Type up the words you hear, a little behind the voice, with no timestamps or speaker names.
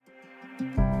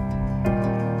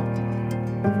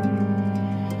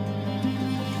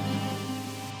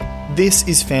This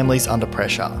is Families Under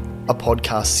Pressure, a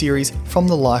podcast series from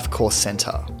the Life Course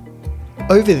Centre.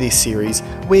 Over this series,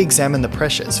 we examine the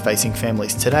pressures facing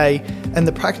families today and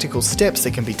the practical steps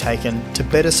that can be taken to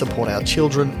better support our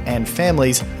children and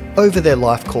families over their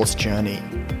life course journey.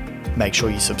 Make sure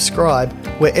you subscribe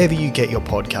wherever you get your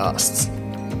podcasts.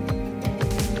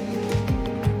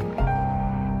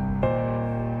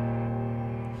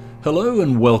 Hello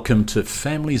and welcome to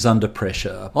Families Under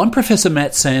Pressure. I'm Professor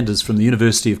Matt Sanders from the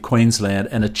University of Queensland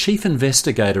and a Chief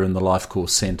Investigator in the Life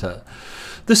Course Centre.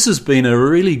 This has been a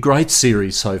really great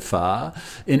series so far.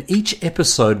 In each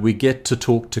episode we get to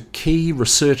talk to key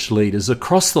research leaders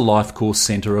across the Life Course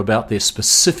Centre about their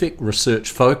specific research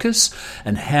focus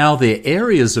and how their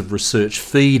areas of research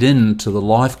feed into the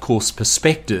Life Course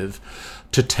perspective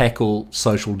to tackle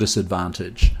social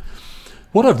disadvantage.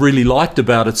 What I've really liked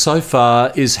about it so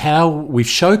far is how we've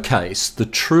showcased the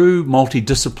true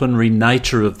multidisciplinary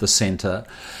nature of the centre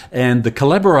and the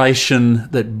collaboration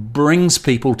that brings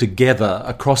people together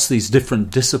across these different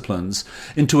disciplines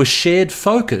into a shared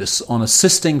focus on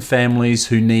assisting families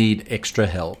who need extra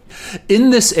help. In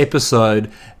this episode,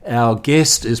 our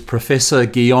guest is Professor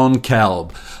Guyon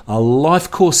Kalb, a Life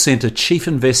Course Centre Chief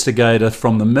Investigator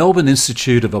from the Melbourne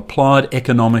Institute of Applied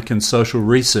Economic and Social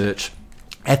Research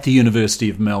at the University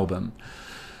of Melbourne.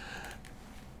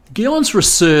 Guyon's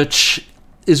research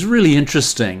is really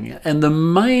interesting, and the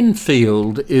main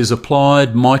field is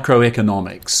applied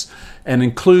microeconomics and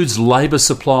includes labour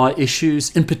supply issues,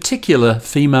 in particular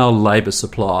female labour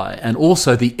supply, and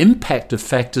also the impact of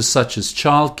factors such as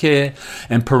childcare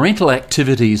and parental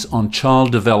activities on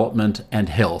child development and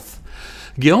health.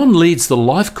 Guyon leads the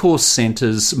Life Course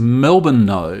Centre's Melbourne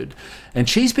node, and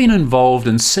she's been involved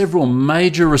in several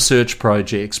major research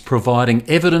projects providing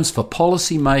evidence for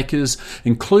policymakers,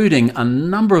 including a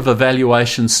number of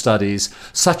evaluation studies,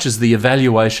 such as the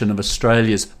evaluation of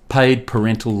Australia's paid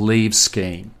parental leave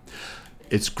scheme.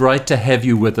 It's great to have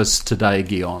you with us today,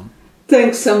 Guyon.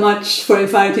 Thanks so much for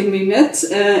inviting me, Matt.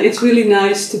 It's really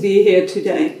nice to be here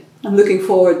today. I'm looking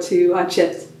forward to our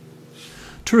chat.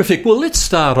 Terrific. Well, let's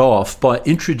start off by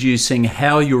introducing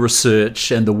how your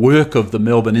research and the work of the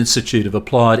Melbourne Institute of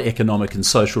Applied Economic and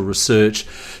Social Research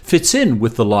fits in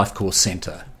with the Life Course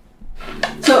Centre.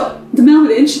 So, the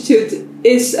Melbourne Institute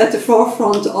is at the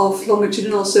forefront of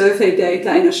longitudinal survey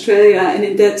data in Australia, and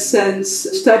in that sense,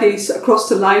 studies across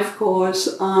the Life Course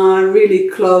are really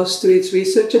close to its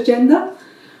research agenda.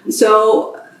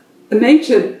 So, a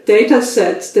major data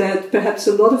set that perhaps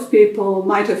a lot of people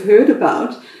might have heard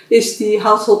about is the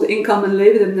Household Income and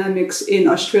Labour Dynamics in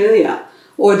Australia,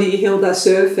 or the HILDA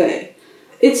survey.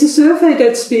 It's a survey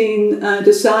that's been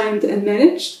designed and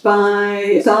managed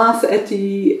by staff at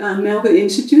the Melbourne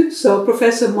Institute. So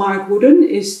Professor Mark Wooden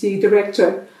is the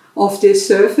director of this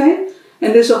survey,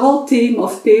 and there's a whole team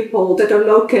of people that are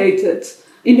located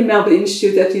in the Melbourne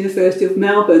Institute at the University of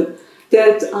Melbourne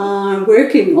that are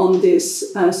working on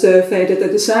this survey, that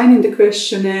are designing the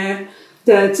questionnaire,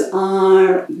 that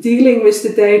are dealing with the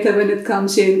data when it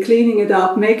comes in, cleaning it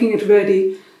up, making it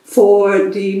ready for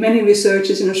the many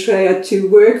researchers in Australia to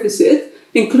work with it,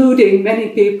 including many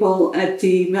people at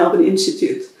the Melbourne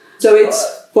Institute. So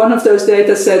it's one of those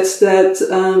data sets that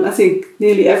I think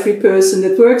nearly every person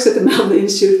that works at the Melbourne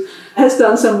Institute has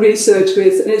done some research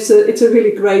with, and it's a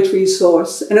really great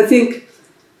resource. And I think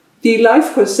the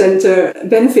Life Course Centre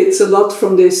benefits a lot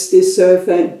from this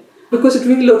survey because it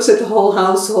really looks at the whole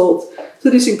household. So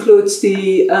this includes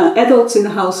the adults in the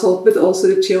household, but also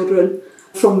the children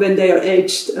from when they are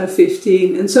aged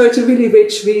 15. And so it's a really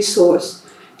rich resource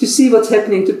to see what's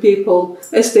happening to people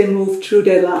as they move through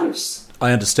their lives.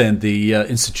 I understand the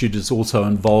Institute is also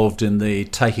involved in the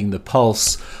Taking the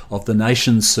Pulse of the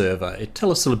Nation survey. Tell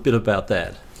us a little bit about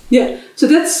that. Yeah, so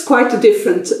that's quite a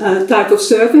different type of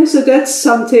survey. So that's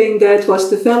something that was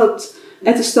developed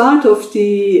at the start of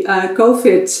the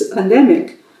COVID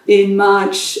pandemic in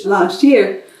March last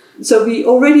year. So we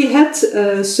already had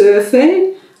a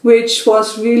survey which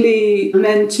was really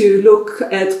meant to look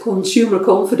at consumer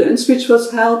confidence, which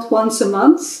was held once a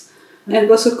month and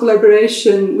was a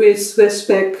collaboration with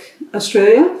Westpac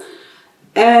Australia,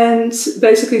 and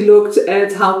basically looked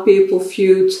at how people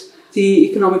viewed the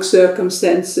economic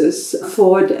circumstances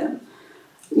for them.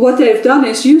 What they've done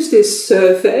is use this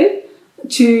survey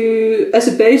as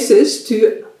a basis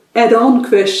to add on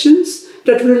questions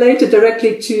that related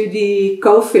directly to the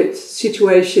COVID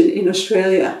situation in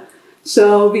Australia.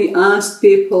 So we asked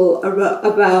people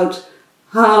about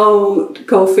how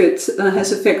COVID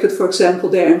has affected, for example,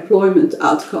 their employment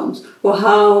outcomes, or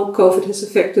how COVID has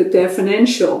affected their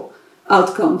financial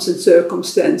outcomes and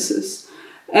circumstances.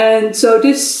 And so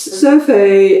this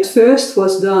survey first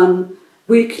was done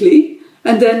weekly,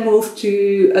 and then moved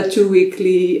to a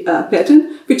 2-weekly pattern,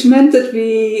 which meant that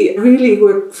we really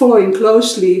were following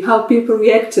closely how people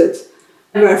reacted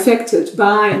and were affected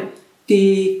by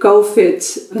the COVID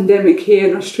pandemic here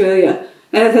in Australia.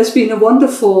 And it has been a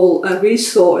wonderful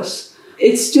resource.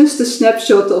 It's just a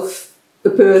snapshot of a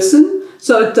person,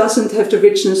 so it doesn't have the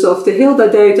richness of the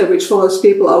HILDA data, which follows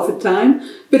people over time,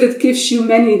 but it gives you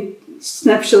many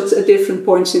snapshots at different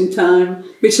points in time,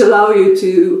 which allow you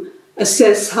to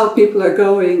assess how people are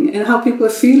going and how people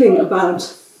are feeling about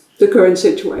the current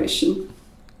situation.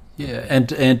 Yeah, and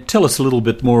tell us a little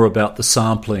bit more about the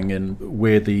sampling and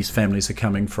where these families are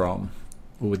coming from,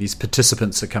 or where these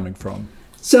participants are coming from.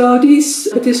 So these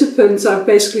participants are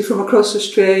basically from across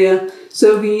Australia.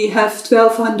 So we have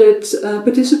 1,200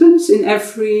 participants in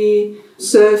every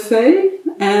survey,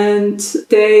 and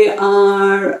they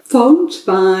are phoned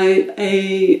by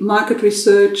a market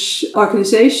research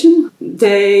organization.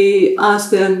 They ask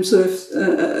them sort of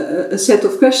a set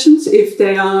of questions if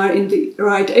they are in the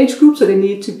right age group, so they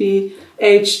need to be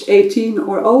aged 18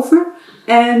 or over,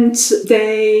 and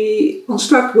they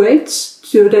construct weights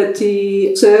so that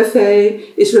the survey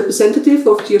is representative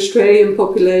of the Australian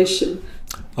population.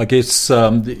 I guess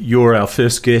you're our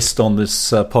first guest on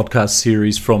this podcast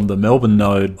series from the Melbourne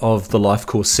node of the Life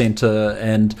Course Centre,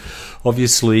 and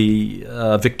obviously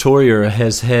Victoria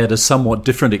has had a somewhat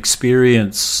different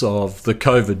experience of the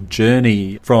COVID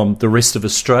journey from the rest of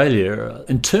Australia.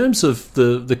 In terms of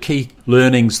the key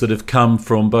learnings that have come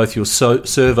from both your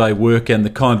survey work and the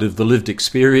kind of the lived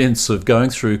experience of going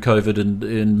through COVID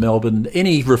in Melbourne,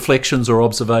 any reflections or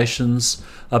observations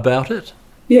about it?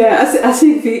 Yeah, I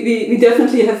think we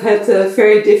definitely have had a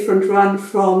very different run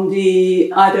from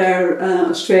the other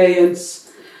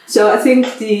Australians. So I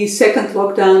think the second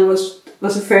lockdown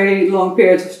was a very long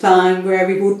period of time where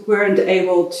we weren't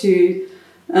able to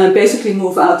basically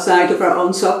move outside of our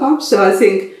own suburbs. So I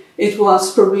think it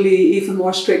was probably even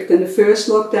more strict than the first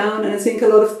lockdown. And I think a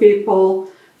lot of people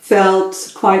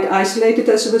felt quite isolated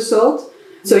as a result.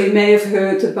 So you may have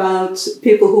heard about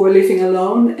people who were living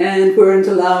alone and weren't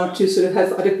allowed to sort of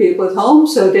have other people at home.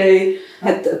 So they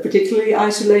had a particularly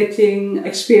isolating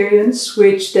experience,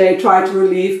 which they tried to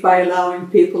relieve by allowing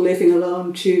people living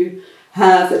alone to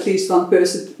have at least one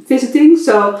person visiting.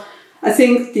 So I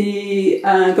think the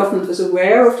government was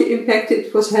aware of the impact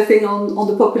it was having on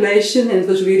the population, and it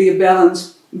was really a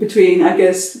balance between, I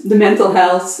guess, the mental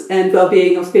health and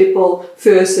well-being of people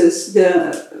versus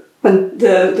the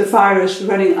virus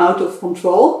running out of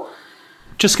control.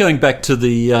 Just going back to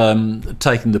the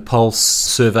Taking the Pulse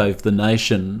survey of the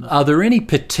nation, are there any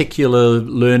particular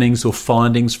learnings or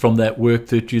findings from that work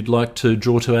that you'd like to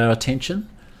draw to our attention?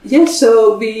 Yes,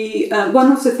 so we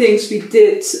one of the things we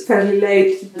did fairly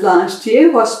late last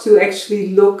year was to actually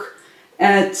look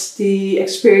at the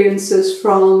experiences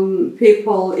from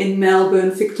people in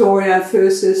Melbourne, Victoria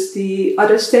versus the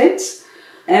other states,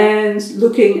 and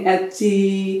looking at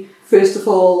the, first of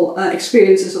all,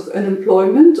 experiences of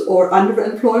unemployment or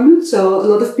underemployment. So a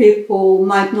lot of people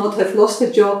might not have lost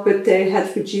a job, but they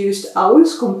had reduced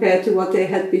hours compared to what they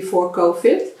had before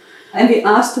COVID. And we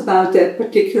asked about that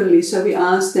particularly. So we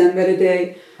asked them whether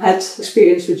they had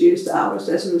experienced reduced hours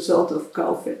as a result of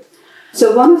COVID.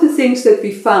 So one of the things that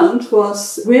we found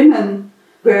was women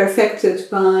were affected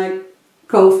by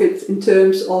COVID in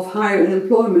terms of higher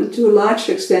unemployment to a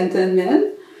larger extent than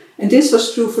men. And this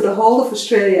was true for the whole of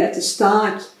Australia at the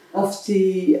start of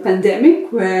the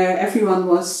pandemic, where everyone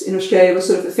in Australia was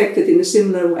sort of affected in a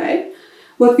similar way.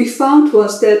 What we found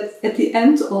was that at the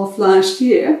end of last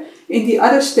year, in the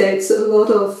other states, a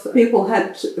lot of people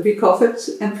had recovered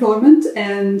employment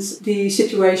and the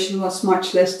situation was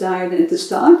much less dire than at the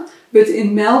start. But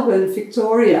in Melbourne,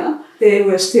 Victoria, they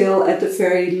were still at a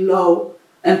very low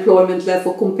employment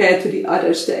level compared to the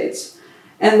other states.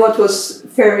 And what was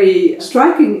very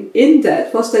striking in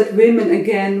that was that women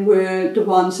again were the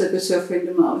ones that were suffering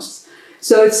the most.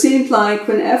 So it seemed like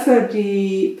whenever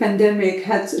the pandemic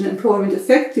had an employment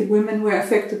effect, the women were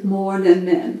affected more than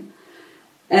men.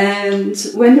 And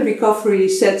when the recovery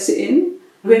sets in,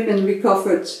 women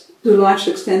recovered to a large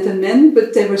extent than men,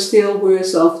 but they were still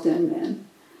worse off than men.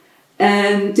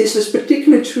 And this was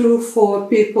particularly true for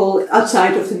people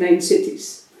outside of the main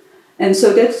cities. And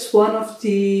so that's one of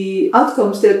the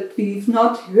outcomes that we've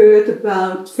not heard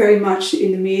about very much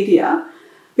in the media,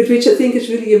 but which I think is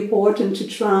really important to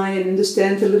try and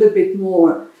understand a little bit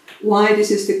more why this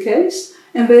is the case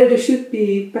and whether there should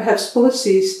be perhaps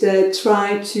policies that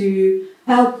try to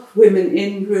help women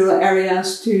in rural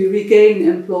areas to regain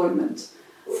employment.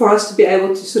 For us to be able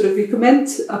to sort of recommend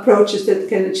approaches that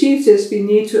can achieve this, we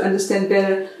need to understand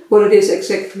better what it is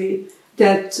exactly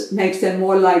that makes them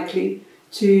more likely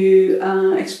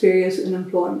to experience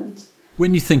unemployment.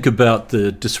 When you think about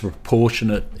the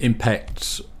disproportionate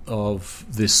impact of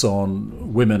this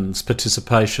on women's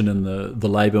participation in the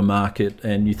labour market,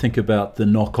 and you think about the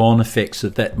knock-on effects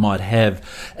that might have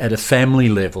at a family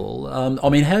level,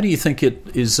 how do you think it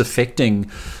is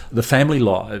affecting the family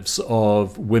lives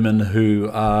of women who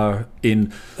are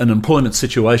in an employment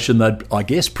situation they'd, I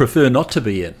guess, prefer not to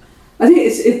be in? I think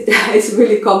it's a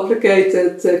really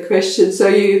complicated question. So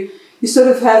you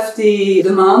sort of have the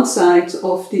demand side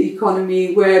of the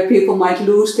economy where people might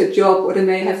lose their job or they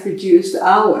may have reduced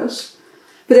hours.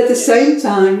 But at the same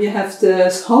time, you have the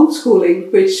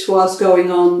homeschooling, which was going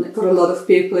on for a lot of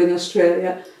people in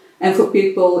Australia and for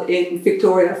people in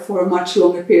Victoria for a much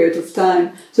longer period of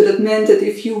time. So that meant that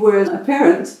if you were a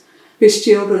parent with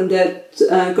children that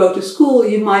go to school,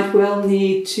 you might well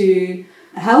need to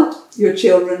help your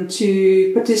children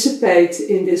to participate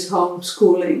in this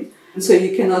homeschooling. So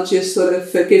you cannot just sort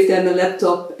of give them a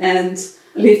laptop and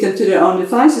leave them to their own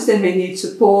devices. They may need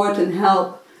support and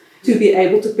help to be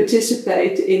able to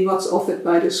participate in what's offered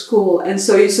by the school. And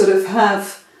so you sort of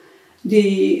have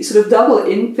the sort of double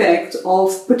impact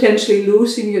of potentially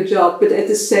losing your job, but at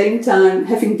the same time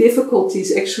having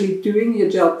difficulties actually doing your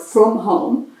job from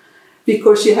home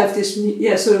because you have this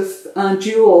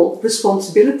dual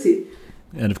responsibility.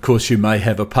 And of course you may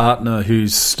have a partner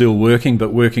who's still working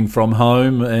but working from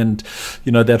home, and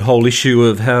that whole issue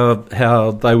of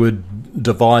how they were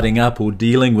dividing up or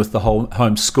dealing with the whole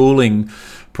homeschooling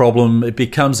problem, it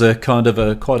becomes a kind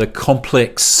of quite a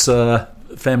complex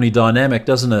family dynamic,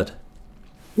 doesn't it?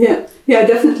 Yeah,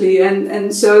 definitely.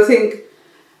 And so I think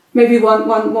maybe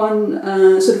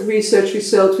one sort of research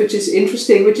result which is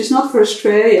interesting, which is not for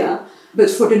Australia but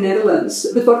for the Netherlands.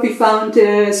 But what we found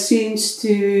seems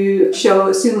to show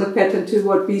a similar pattern to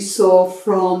what we saw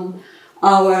from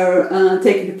our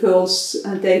Taking the Pulse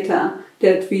data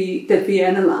that we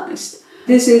analysed.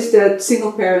 This is that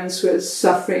single parents were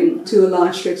suffering to a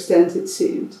larger extent, it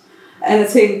seemed. And I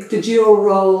think the dual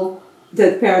role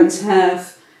that parents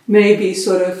have may be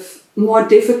sort of more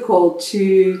difficult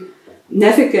to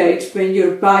navigate when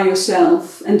you're by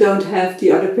yourself and don't have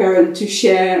the other parent to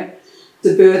share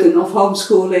the burden of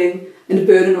homeschooling and the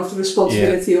burden of the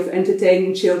responsibility of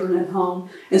entertaining children at home.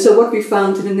 And so what we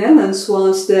found in the Netherlands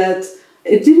was that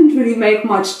it didn't really make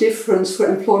much difference for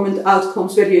employment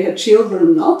outcomes whether you had children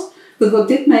or not. But what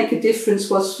did make a difference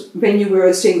was when you were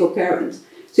a single parent.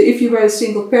 So if you were a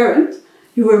single parent,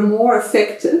 you were more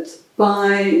affected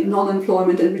by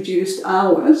non-employment and reduced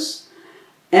hours.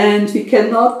 And we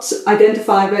cannot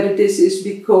identify whether this is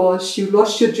because you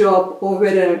lost your job or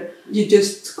whether you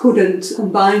just couldn't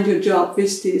combine your job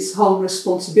with this home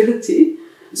responsibility.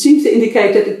 It seems to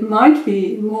indicate that it might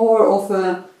be more of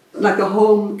a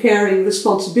home caring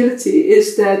responsibility,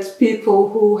 is that people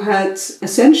who had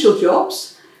essential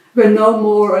jobs were no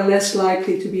more or less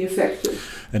likely to be affected.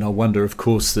 And I wonder, of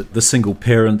course, that the single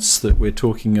parents that we're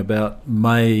talking about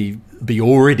may be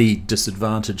already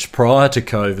disadvantaged prior to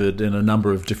COVID in a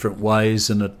number of different ways,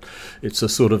 and it's a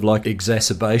sort of like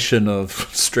exacerbation of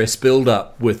stress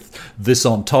build-up with this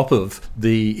on top of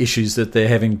the issues that they're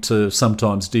having to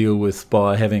sometimes deal with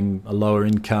by having a lower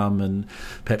income and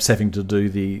perhaps having to do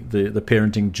the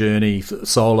parenting journey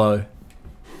solo.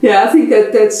 Yeah, I think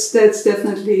that's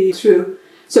definitely true.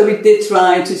 So we did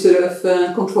try to sort of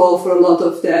control for a lot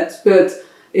of that, but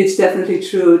it's definitely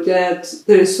true that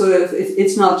there is sort of,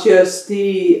 it's not just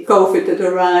the COVID that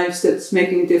arrives that's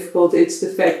making it difficult, it's the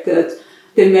fact that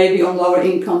they may be on lower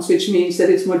incomes, which means that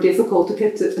it's more difficult to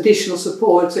get additional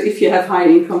support. So if you have high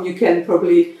income, you can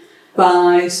probably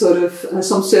buy sort of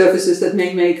some services that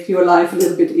may make your life a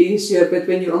little bit easier, but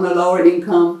when you're on a lower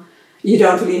income, you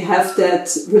don't really have that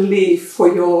relief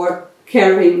for your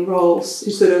caring roles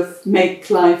to sort of make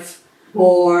life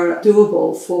more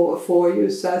doable for you.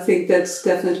 So I think that's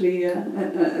definitely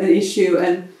an issue,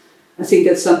 and I think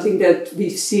that's something that we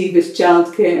see with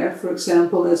childcare, for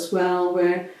example, as well,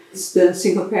 where it's the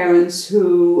single parents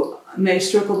who may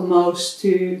struggle the most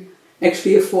to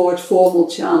actually afford formal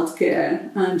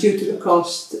childcare due to the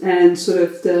cost and sort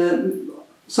of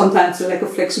sometimes the lack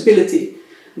of flexibility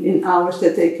in hours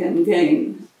that they can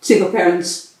gain. Single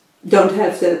parents don't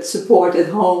have that support at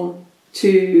home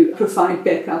to provide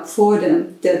backup for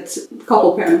them that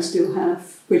couple parents do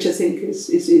have, which I think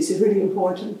is really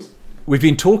important. We've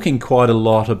been talking quite a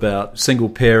lot about single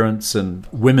parents and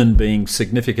women being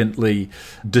significantly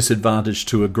disadvantaged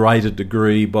to a greater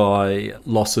degree by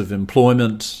loss of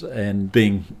employment and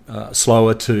being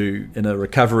slower in a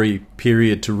recovery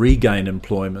period to regain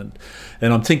employment.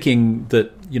 And I'm thinking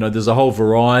that, there's a whole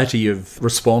variety of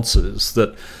responses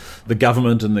that the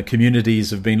government and the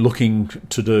communities have been looking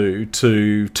to do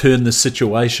to turn the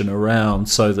situation around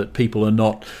so that people are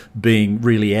not being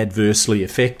really adversely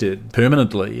affected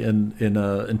permanently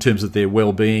in terms of their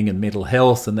well-being and mental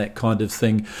health and that kind of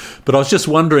thing. But I was just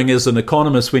wondering, as an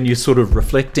economist, when you're sort of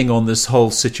reflecting on this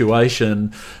whole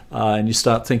situation and you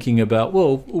start thinking about,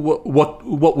 well,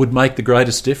 what would make the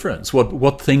greatest difference?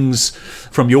 What things,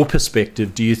 from your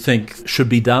perspective, do you think should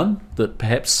be done? That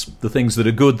perhaps the things that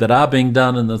are good that are being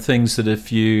done, and the things that,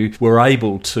 if you were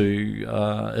able to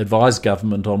advise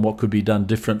government on what could be done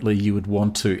differently, you would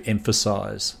want to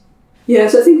emphasise?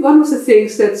 Yes, I think one of the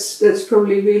things that's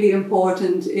probably really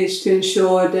important is to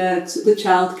ensure that the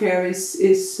childcare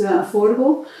is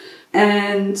affordable,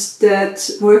 and that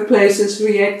workplaces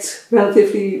react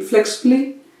relatively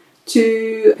flexibly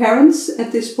to parents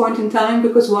at this point in time,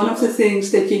 because one of the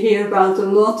things that you hear about a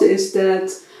lot is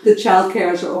that the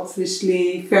childcares are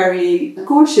obviously very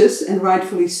cautious, and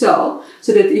rightfully so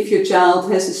that if your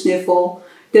child has a sniffle,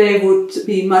 they would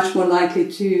be much more likely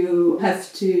to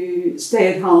have to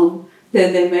stay at home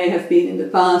than they may have been in the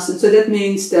past. And so that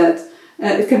means that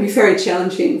it can be very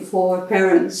challenging for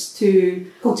parents to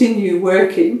continue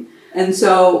working. And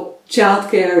so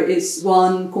childcare is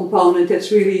one component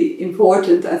that's really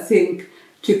important, I think,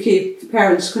 to keep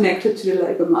parents connected to the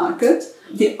labour market.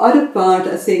 The other part,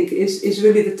 I think, is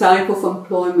really the type of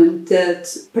employment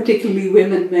that particularly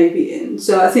women may be in.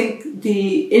 So I think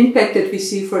the impact that we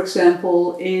see, for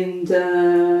example, in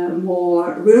the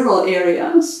more rural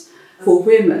areas for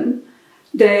women,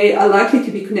 they are likely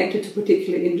to be connected to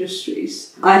particular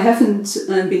industries. I haven't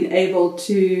been able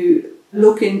to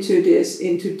look into this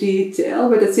into detail,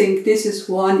 but I think this is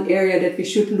one area that we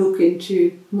should look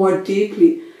into more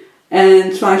deeply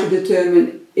and try to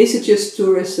determine, is it just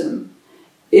tourism?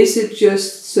 Is it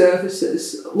just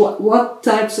services? What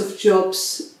types of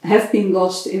jobs have been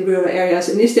lost in rural areas?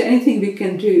 And is there anything we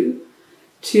can do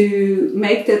to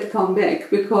make that come back?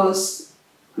 Because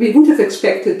we would have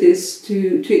expected this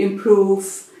to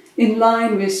improve in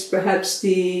line with perhaps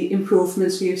the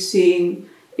improvements we've seen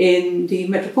in the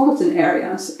metropolitan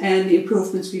areas and the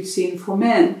improvements we've seen for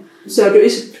men. So there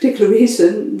is a particular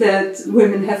reason that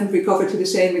women haven't recovered to the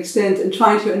same extent, and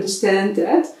trying to understand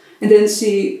that and then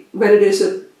see whether there's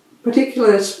a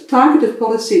particular targeted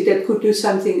policy that could do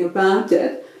something about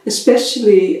that,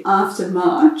 especially after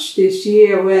March this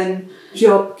year when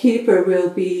JobKeeper will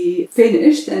be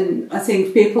finished. And I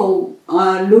think people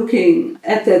are looking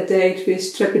at that date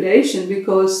with trepidation,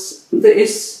 because there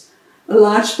is a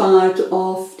large part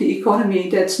of the economy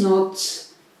that's not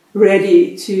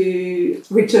ready to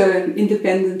return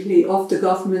independently of the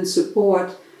government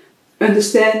support.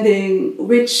 Understanding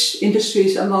which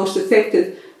industries are most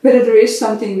affected, whether there is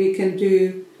something we can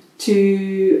do to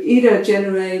either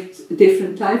generate a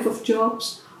different type of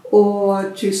jobs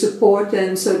or to support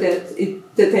them so that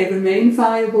they remain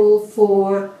viable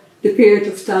for the period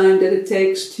of time that it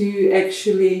takes to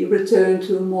actually return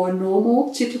to a more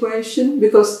normal situation.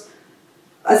 Because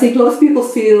I think a lot of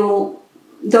people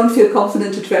don't feel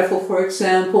confident to travel, for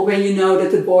example, when you know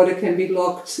that the border can be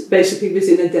locked basically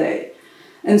within a day.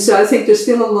 And so I think there's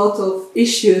still a lot of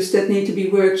issues that need to be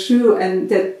worked through, and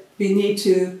that we need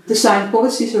to design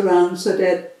policies around so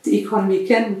that the economy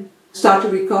can start to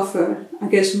recover, I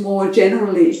guess, more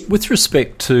generally. With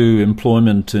respect to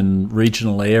employment in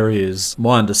regional areas,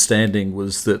 my understanding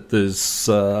was that there's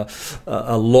a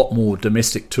lot more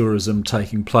domestic tourism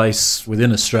taking place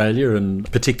within Australia, and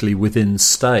particularly within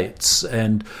states.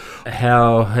 And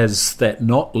how has that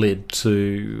not led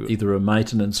to either a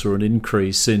maintenance or an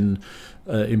increase in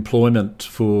employment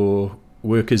for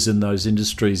workers in those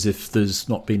industries if there's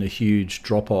not been a huge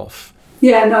drop-off?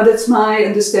 Yeah, no, that's my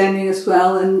understanding as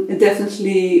well, and it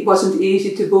definitely wasn't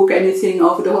easy to book anything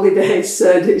over the holidays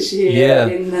this year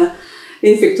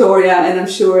in Victoria, and I'm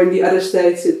sure in the other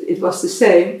states it was the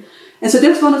same. And so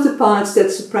that's one of the parts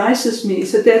that surprises me.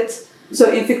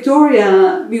 So in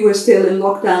Victoria, we were still in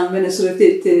lockdown when I sort of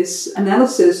did this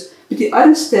analysis, but the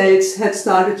other states had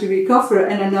started to recover,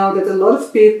 and I know that a lot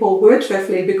of people were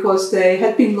traveling because they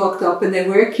had been locked up and they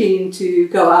were keen to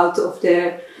go out of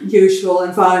their usual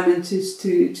environment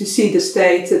to see the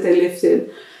state that they lived in.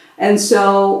 And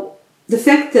so the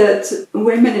fact that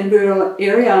women in rural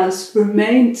areas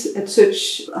remained at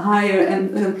such higher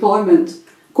unemployment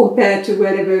compared to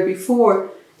where they were before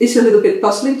is a little bit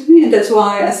puzzling to me, and that's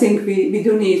why I think we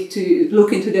do need to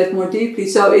look into that more deeply.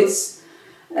 So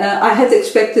I had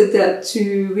expected that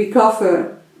to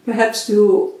recover perhaps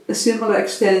to a similar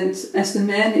extent as the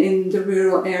men in the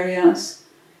rural areas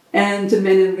and the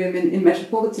men and women in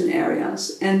metropolitan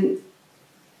areas. And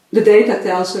the data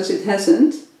tells us it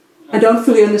hasn't. I don't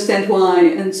fully understand why.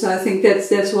 And so I think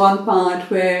that's one part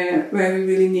where we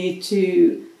really need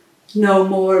to know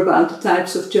more about the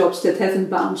types of jobs that haven't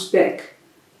bounced back,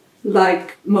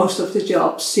 like most of the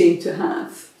jobs seem to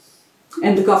have.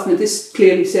 And the government is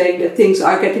clearly saying that things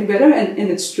are getting better, and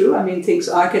it's true. I mean, things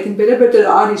are getting better, but there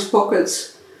are these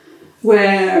pockets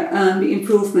where the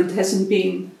improvement hasn't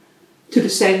been to the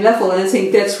same level. And I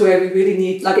think that's where we really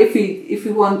need, like if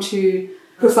we want to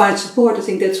provide support, I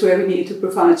think that's where we need to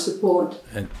provide support.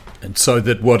 And so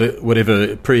that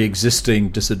whatever pre-existing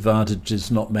disadvantage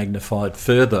is not magnified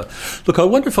further. Look, I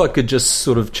wonder if I could just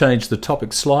sort of change the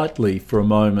topic slightly for a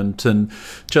moment and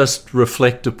just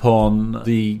reflect upon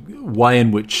the way in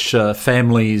which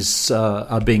families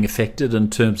are being affected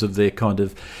in terms of their kind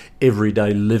of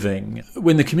everyday living.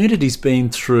 When the community's been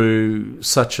through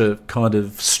such a kind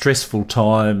of stressful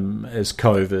time as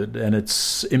COVID, and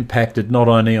it's impacted not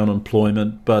only on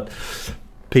employment but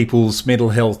people's mental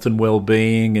health and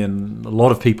well-being, and a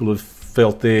lot of people have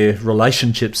felt their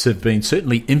relationships have been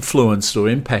certainly influenced or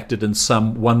impacted in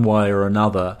one way or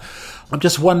another. I'm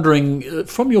just wondering,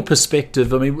 from your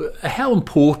perspective, I mean, how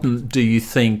important do you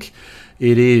think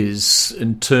it is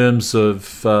in terms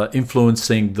of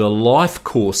influencing the life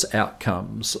course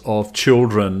outcomes of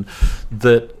children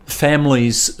that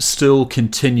families still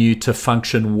continue to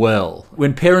function well?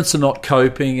 When parents are not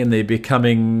coping and they're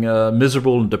becoming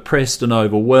miserable and depressed and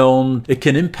overwhelmed, it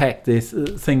can impact their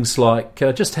things like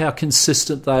just how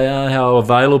consistent they are, how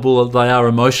available they are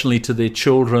emotionally to their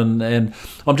children. And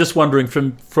I'm just wondering,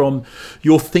 from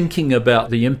your thinking about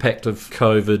the impact of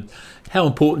COVID, how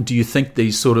important do you think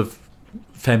these sort of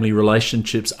family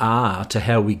relationships are to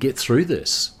how we get through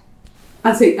this?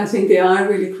 I think they are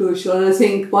really crucial. And I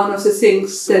think one of the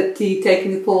things that the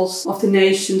Taking the Pulse of the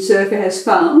Nation survey has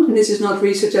found, and this is not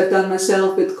research I've done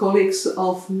myself with colleagues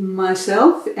of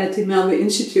myself at the Melbourne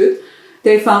Institute,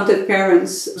 they found that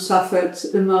parents suffered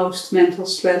the most mental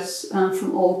stress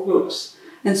from all groups.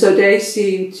 And so they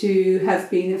seem to have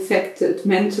been affected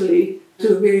mentally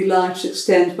to a really large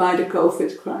extent by the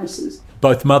COVID crisis.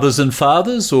 Both mothers and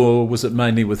fathers, or was it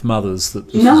mainly with mothers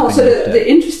that this No, was so being looked at? the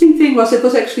interesting thing was it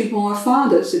was actually more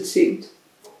fathers, it seemed.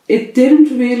 It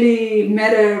didn't really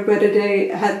matter whether they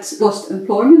had lost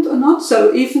employment or not.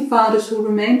 So even fathers who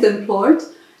remained employed,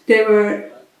 they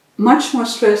were much more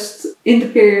stressed in the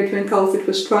period when COVID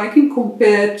was striking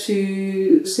compared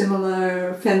to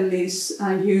similar families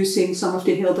using some of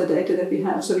the HILDA data that we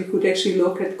have. So we could actually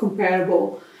look at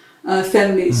comparable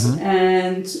families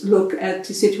and look at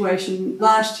the situation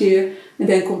last year and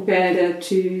then compare that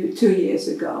to 2 years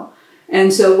ago.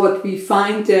 And so what we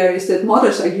find there is that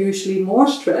mothers are usually more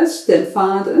stressed than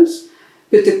fathers,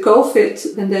 but the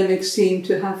COVID pandemic seemed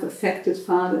to have affected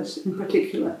fathers in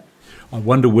particular. I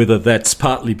wonder whether that's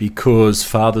partly because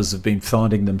fathers have been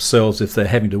finding themselves, if they're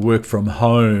having to work from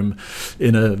home,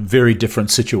 in a very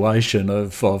different situation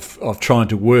of trying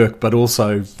to work, but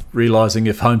also realising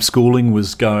if homeschooling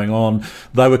was going on,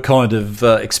 they were kind of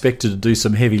expected to do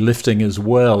some heavy lifting as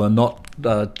well, and not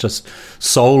just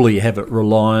solely have it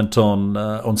reliant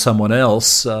on someone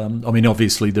else. I mean,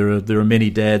 obviously there are many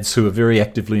dads who are very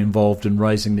actively involved in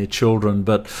raising their children,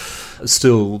 but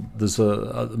still there's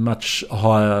a much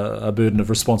higher burden of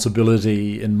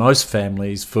responsibility in most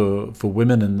families for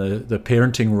women in the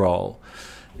parenting role.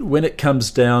 When it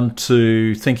comes down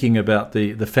to thinking about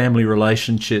the family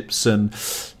relationships, and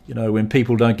you know, when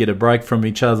people don't get a break from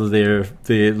each other,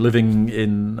 they're living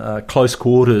in close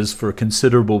quarters for a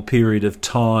considerable period of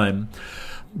time,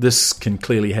 this can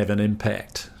clearly have an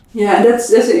impact. Yeah, that's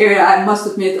an area I must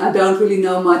admit I don't really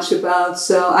know much about.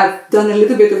 So I've done a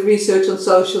little bit of research on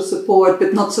social support,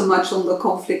 but not so much on the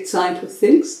conflict side of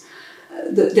things.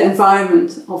 The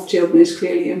environment of children is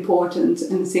clearly important,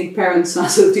 and I think parents are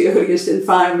sort of the earliest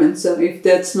environment. So if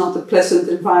that's not a pleasant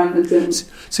environment, then...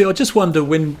 See, I just wonder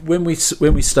when we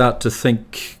start to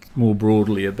think more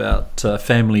broadly about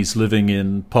families living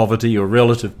in poverty or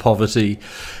relative poverty,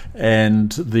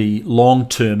 and the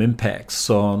long-term impacts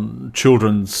on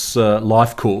children's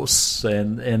life course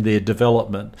and their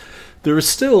development. There are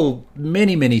still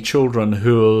many, many children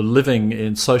who are living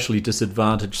in socially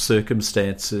disadvantaged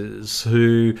circumstances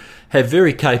who have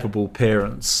very capable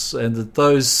parents, and that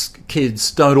those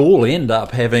kids don't all end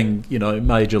up having, you know,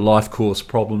 major life course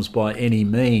problems by any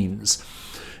means.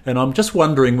 And I'm just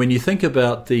wondering, when you think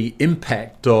about the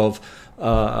impact of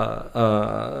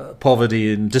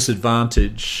poverty and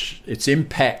disadvantage, its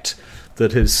impact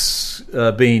that has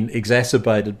been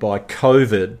exacerbated by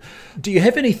COVID, do you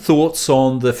have any thoughts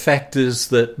on the factors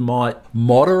that might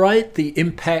moderate the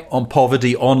impact on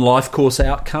poverty on life course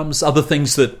outcomes? Other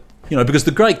things that, you know, because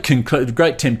the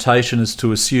great temptation is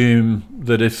to assume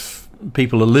that if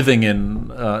people are living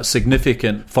in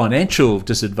significant financial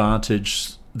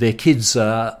disadvantage, their kids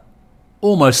are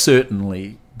almost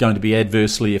certainly going to be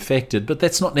adversely affected, but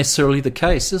that's not necessarily the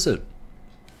case, is it?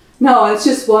 No, it's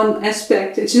just one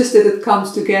aspect. It's just that it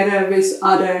comes together with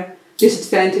other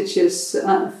disadvantages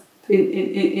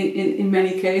in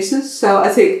many cases. So I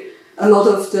think a lot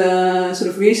of the sort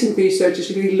of recent research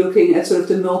is really looking at sort of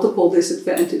the multiple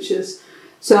disadvantages.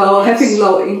 So having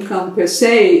low income per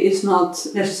se is not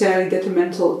necessarily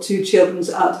detrimental to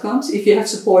children's outcomes. If you have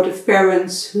supportive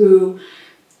parents who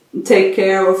take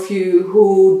care of you,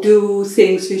 who do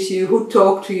things with you, who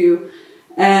talk to you,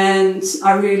 and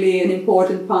are really an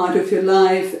important part of your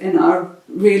life and are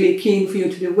really keen for you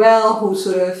to do well, who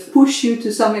sort of push you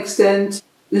to some extent,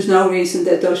 there's no reason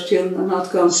that those children are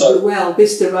not going to do well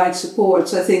with the right support.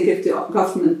 So I think if the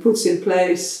government puts in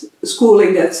place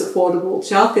schooling that's affordable,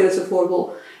 childcare that's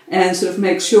affordable, and sort of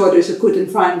makes sure there's a good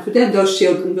environment for them, those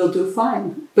children will do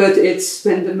fine. But it's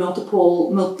when the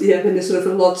when there's sort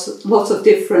of lots of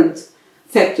different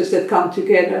factors that come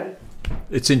together.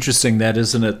 It's interesting that,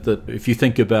 isn't it, that if you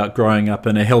think about growing up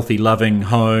in a healthy, loving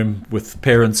home with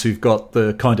parents who've got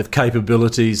the kind of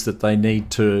capabilities that they need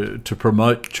to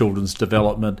promote children's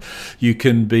development, you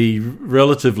can be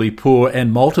relatively poor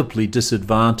and multiply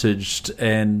disadvantaged,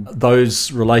 and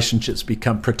those relationships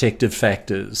become protective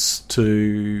factors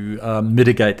to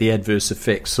mitigate the adverse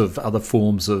effects of other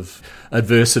forms of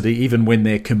adversity, even when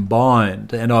they're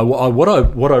combined. And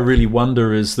what I really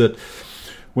wonder is that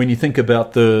when you think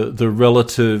about the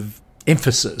relative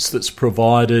emphasis that's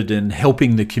provided in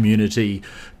helping the community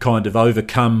kind of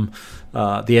overcome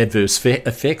the adverse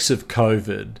effects of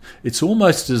COVID, it's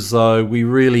almost as though we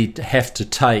really have to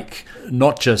take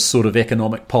not just sort of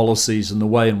economic policies and the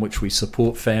way in which we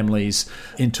support families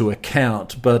into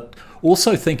account, but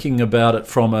also thinking about it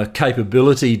from a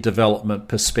capability development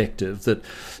perspective, that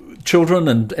children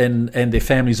and their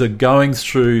families are going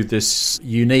through this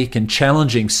unique and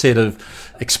challenging set of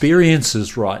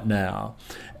experiences right now,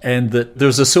 and that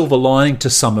there's a silver lining to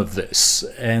some of this,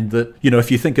 and that, you know,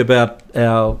 if you think about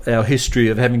our history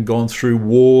of having gone through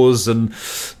wars and,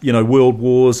 you know, world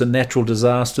wars and natural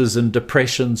disasters and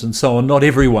depressions and so on, not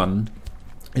everyone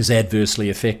is adversely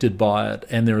affected by it,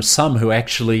 and there are some who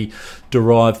actually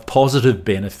derive positive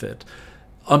benefit.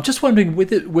 I'm just wondering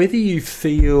whether you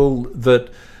feel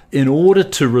that in order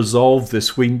to resolve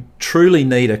this, we truly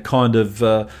need a kind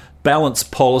of balanced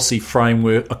policy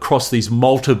framework across these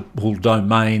multiple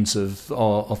domains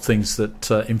of things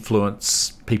that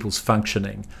influence people's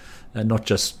functioning, and not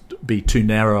just be too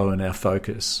narrow in our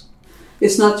focus.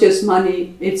 It's not just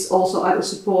money, it's also other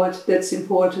support that's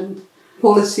important.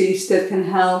 Policies that can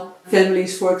help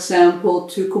families, for example,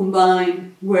 to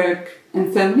combine work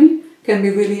and family can be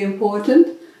really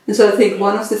important. And so I think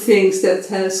one of the things that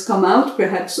has come out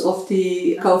perhaps of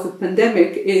the COVID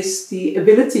pandemic is the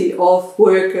ability of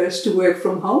workers to work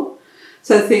from home.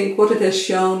 So I think what it has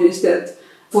shown is that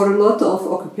for a lot of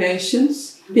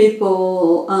occupations,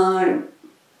 people are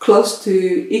close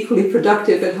to equally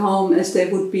productive at home as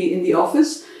they would be in the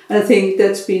office. And I think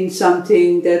that's been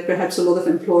something that perhaps a lot of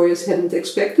employers hadn't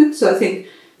expected. So I think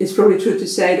it's probably true to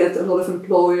say that a lot of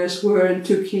employers weren't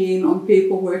too keen on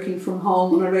people working from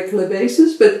home on a regular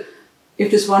basis. But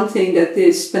if there's one thing that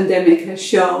this pandemic has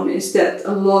shown is that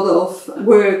a lot of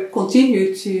work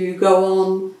continued to go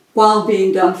on while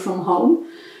being done from home.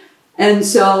 And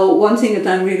so one thing that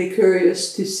I'm really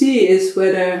curious to see is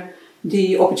whether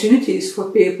the opportunities for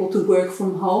people to work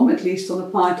from home, at least on a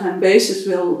part-time basis,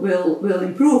 will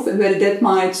improve, and whether that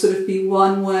might sort of be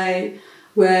one way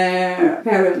where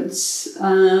parents,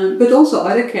 but also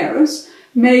other carers,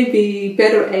 may be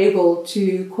better able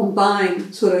to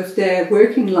combine sort of their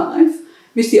working life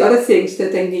with the other things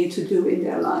that they need to do in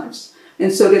their lives.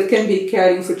 And so that can be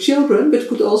caring for children, but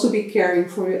could also be caring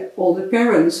for older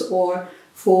parents or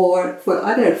for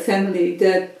other family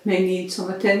that may need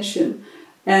some attention.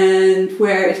 And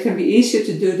where it can be easier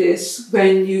to do this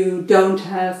when you don't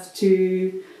have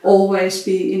to always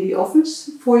be in the office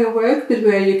for your work, but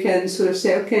where you can sort of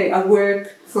say, okay, I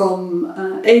work from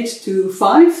 8 to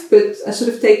 5, but I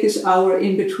sort of take this hour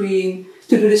in between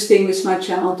to do this thing with my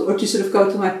child, or to sort of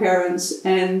go to my parents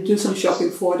and do some shopping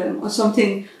for them, or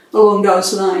something along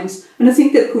those lines. And I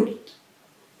think that could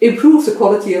improve the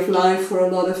quality of life for a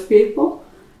lot of people.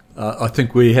 I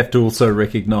think we have to also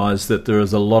recognise that there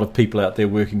is a lot of people out there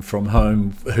working from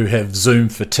home who have Zoom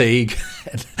fatigue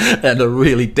and are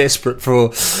really desperate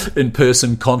for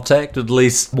in-person contact, at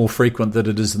least more frequent than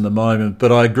it is in the moment.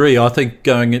 But I agree. I think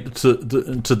going into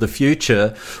the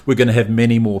future, we're going to have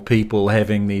many more people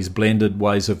having these blended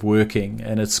ways of working,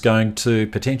 and it's going to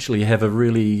potentially have a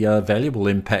really valuable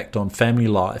impact on family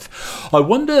life. I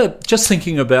wonder, just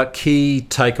thinking about key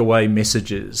takeaway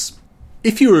messages,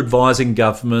 if you were advising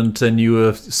government and you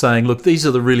were saying, look, these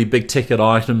are the really big ticket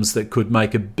items that could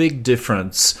make a big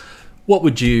difference, what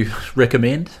would you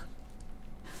recommend?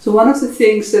 So one of the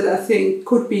things that I think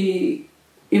could be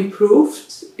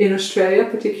improved in Australia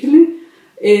particularly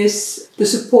is the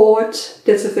support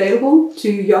that's available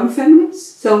to young families.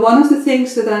 So one of the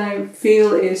things that I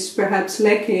feel is perhaps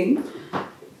lacking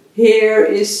here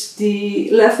is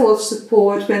the level of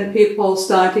support when people are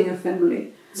starting a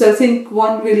family. So I think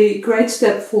one really great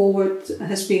step forward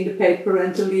has been the paid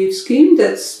parental leave scheme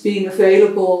that's been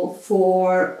available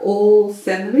for all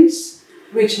families,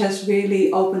 which has really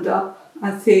opened up,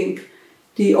 I think,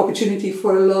 the opportunity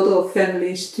for a lot of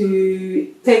families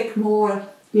to take more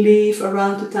leave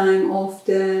around the time of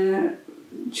their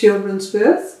children's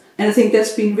birth. And I think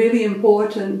that's been really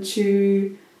important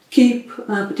to keep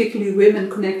particularly women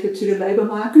connected to the labour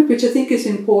market, which I think is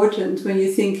important when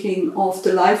you're thinking of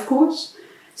the life course.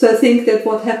 So I think that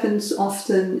what happens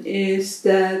often is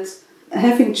that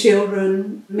having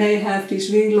children may have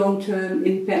these really long-term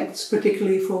impacts,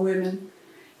 particularly for women.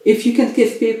 If you can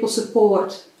give people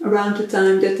support around the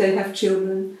time that they have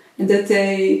children and that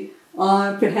they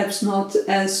are perhaps not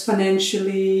as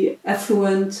financially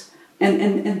affluent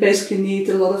and basically need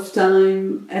a lot of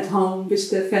time at home with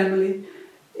their family,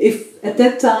 if at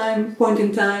that point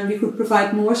in time we could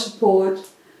provide more support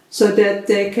so that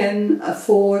they can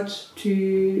afford to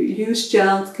use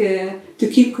childcare, to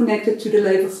keep connected to the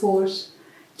labour force,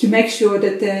 to make sure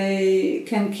that they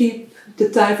can keep the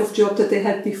type of job that they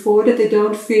had before, that they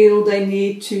don't feel they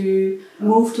need to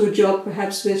move to a job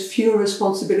perhaps with fewer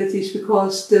responsibilities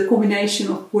because the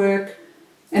combination of work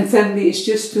and family is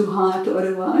just too hard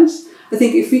otherwise. I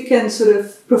think if we can sort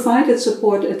of provide that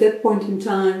support at that point in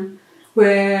time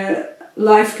where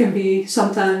life can be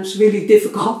sometimes really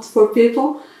difficult for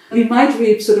people, we might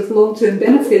reap sort of long-term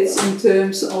benefits in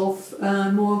terms of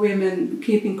more women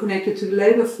keeping connected to the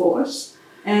labour force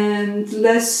and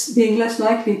being less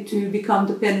likely to become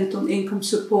dependent on income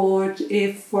support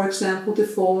if, for example,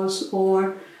 divorce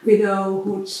or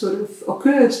widowhood sort of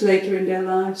occurs later in their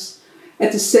lives.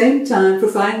 At the same time,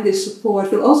 providing this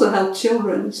support will also help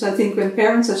children. So I think when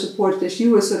parents are supported, as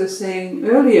you were sort of saying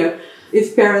earlier,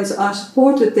 if parents are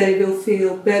supported, they will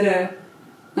feel better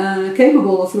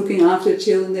capable of looking after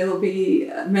children, they will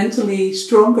be mentally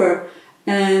stronger,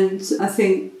 and I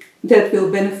think that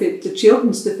will benefit the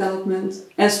children's development,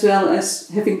 as well as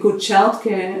having good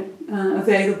childcare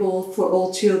available for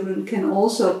all children can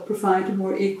also provide a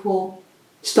more equal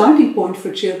starting point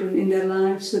for children in their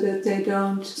lives so that they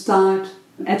don't start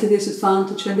at a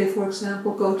disadvantage when they, for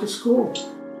example, go to school.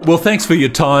 Well, thanks for your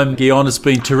time, Guyon. It's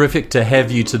been terrific to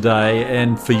have you today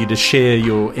and for you to share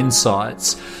your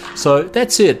insights. So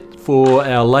that's it for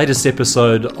our latest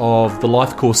episode of the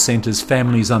Life Course Centre's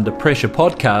Families Under Pressure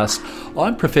podcast.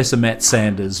 I'm Professor Matt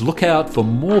Sanders. Look out for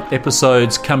more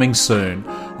episodes coming soon.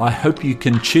 I hope you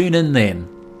can tune in then.